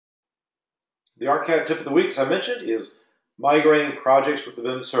The ARCHICAD tip of the week, as I mentioned, is migrating projects with the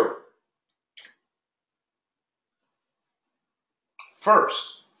BIM Server.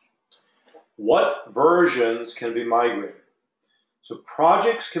 First, what versions can be migrated? So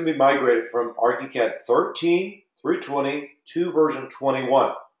projects can be migrated from ARCHICAD 13 through 20 to version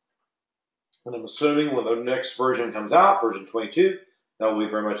 21. And I'm assuming when the next version comes out, version 22, that will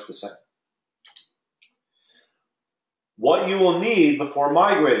be very much the same. What you will need before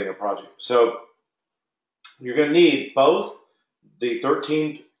migrating a project. So you're going to need both the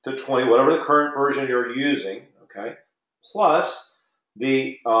 13 to 20, whatever the current version you're using, okay, plus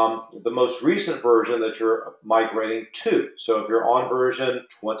the most recent version that you're migrating to. So if you're on version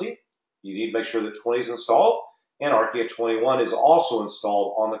 20, you need to make sure that 20 is installed, and ARCHICAD 21 is also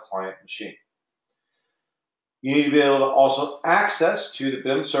installed on the client machine. You need to be able to also access to the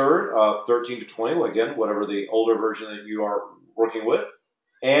BIM Server 13 to 20, again, whatever the older version that you are working with,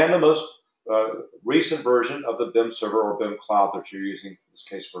 and the most recent version of the BIM Server or BIM Cloud that you're using, in this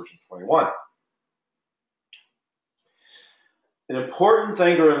case, version 21. An important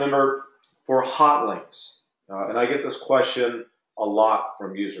thing to remember for hot links, and I get this question a lot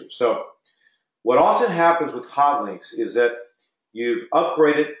from users. So what often happens with hot links is that you've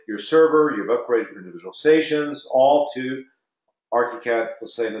upgraded your server, you've upgraded your individual stations, all to ARCHICAD,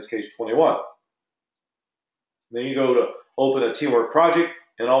 let's say in this case 21. Then you go to open a Teamwork project,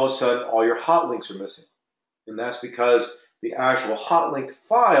 and all of a sudden all your hot links are missing. And that's because the actual hot link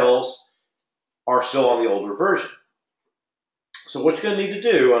files are still on the older version. So what you're going to need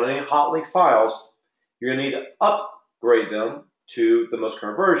to do on any hot link files, you're going to need to upgrade them to the most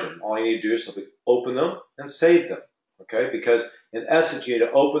current version. All you need to do is simply open them and save them. Okay, because in essence, you need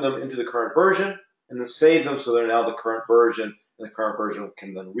to open them into the current version and then save them so they're now the current version, and the current version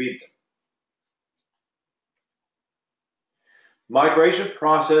can then read them. Migration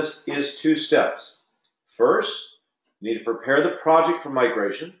process is 2 steps. First, you need to prepare the project for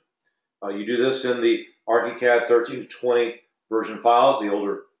migration. You do this in the ARCHICAD 13 to 20 version files, the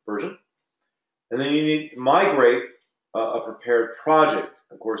older version. And then you need to migrate a prepared project.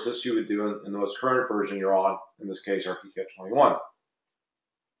 Of course, this you would do in the most current version you're on, in this case, ARCHICAD 21.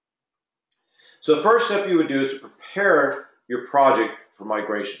 So the first step you would do is to prepare your project for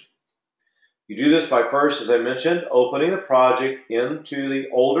migration. You do this by first, as I mentioned, opening the project into the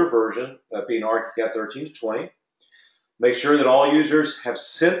older version, that being ARCHICAD 13 to 20. Make sure that all users have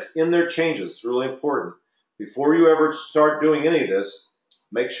sent in their changes. It's really important. Before you ever start doing any of this,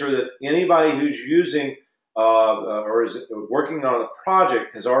 make sure that anybody who's using or is working on the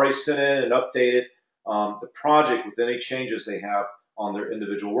project has already sent in and updated the project with any changes they have on their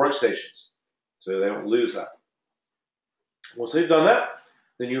individual workstations, so they don't lose that. Once they've done that,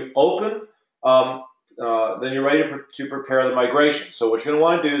 then you open, then you're ready to prepare the migration. So what you're going to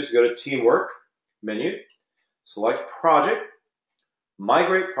want to do is go to Teamwork menu, select Project,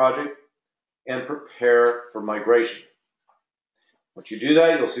 Migrate Project, and Prepare for Migration. Once you do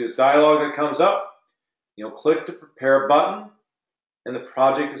that, you'll see this dialog that comes up. You'll click the Prepare button, and the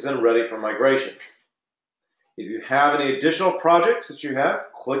project is then ready for migration. If you have any additional projects that you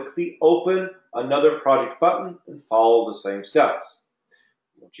have, click the Open Another Project button and follow the same steps.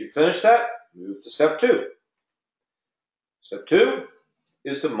 Once you finish that, move to Step 2. Step 2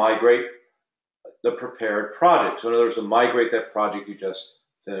 is to migrate the prepared project. So in other words, to migrate that project you just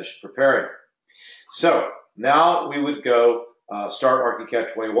finished preparing. So now we would go start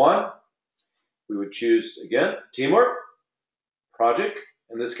ARCHICAD 21. We would choose, again, Teamwork, Project,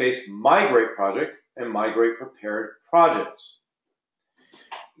 in this case, Migrate Project, and Migrate Prepared Projects.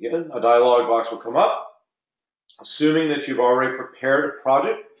 Again, a dialog box will come up. Assuming that you've already prepared a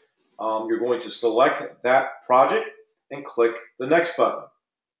project, you're going to select that project and click the Next button.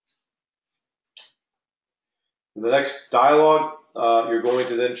 In the next dialog, you're going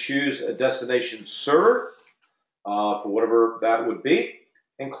to then choose a destination server for whatever that would be,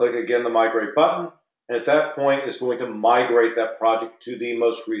 and click again the Migrate button, and at that point it's going to migrate that project to the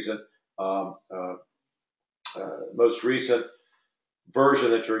most recent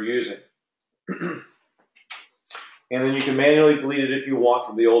version that you're using. And then you can manually delete it if you want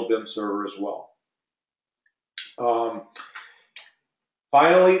from the old BIM server as well.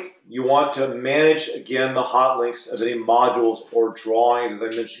 Finally, you want to manage again the hot links of any modules or drawings,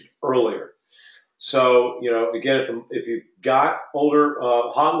 as I mentioned earlier. So, you know, again, if you've got older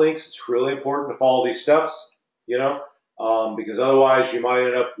hot links, it's really important to follow these steps, you know, because otherwise you might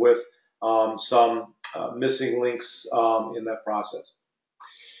end up with some missing links in that process.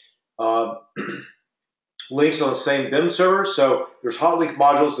 Links on the same BIM server. So there's hot link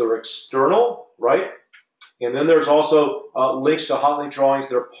modules that are external, right? And then there's also links to hot link drawings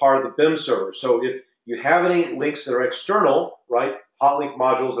that are part of the BIM server. So if you have any links that are external, right, hot link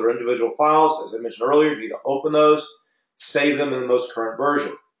modules that are individual files, as I mentioned earlier, you need to open those, save them in the most current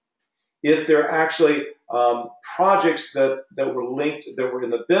version. If they're actually projects that were linked, that were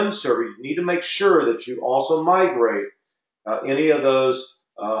in the BIM server, you need to make sure that you also migrate any of those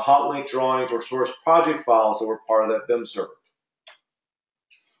hot link drawings or source project files that were part of that BIM server.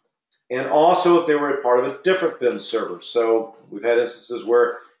 And also if they were a part of a different BIM server. So we've had instances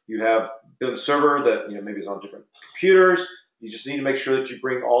where you have BIM server that maybe is on different computers. You just need to make sure that you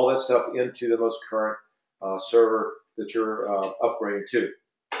bring all that stuff into the most current server that you're upgrading to.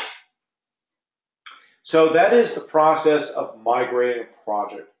 So that is the process of migrating a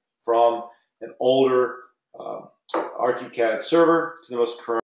project from an older ARCHICAD server to the most current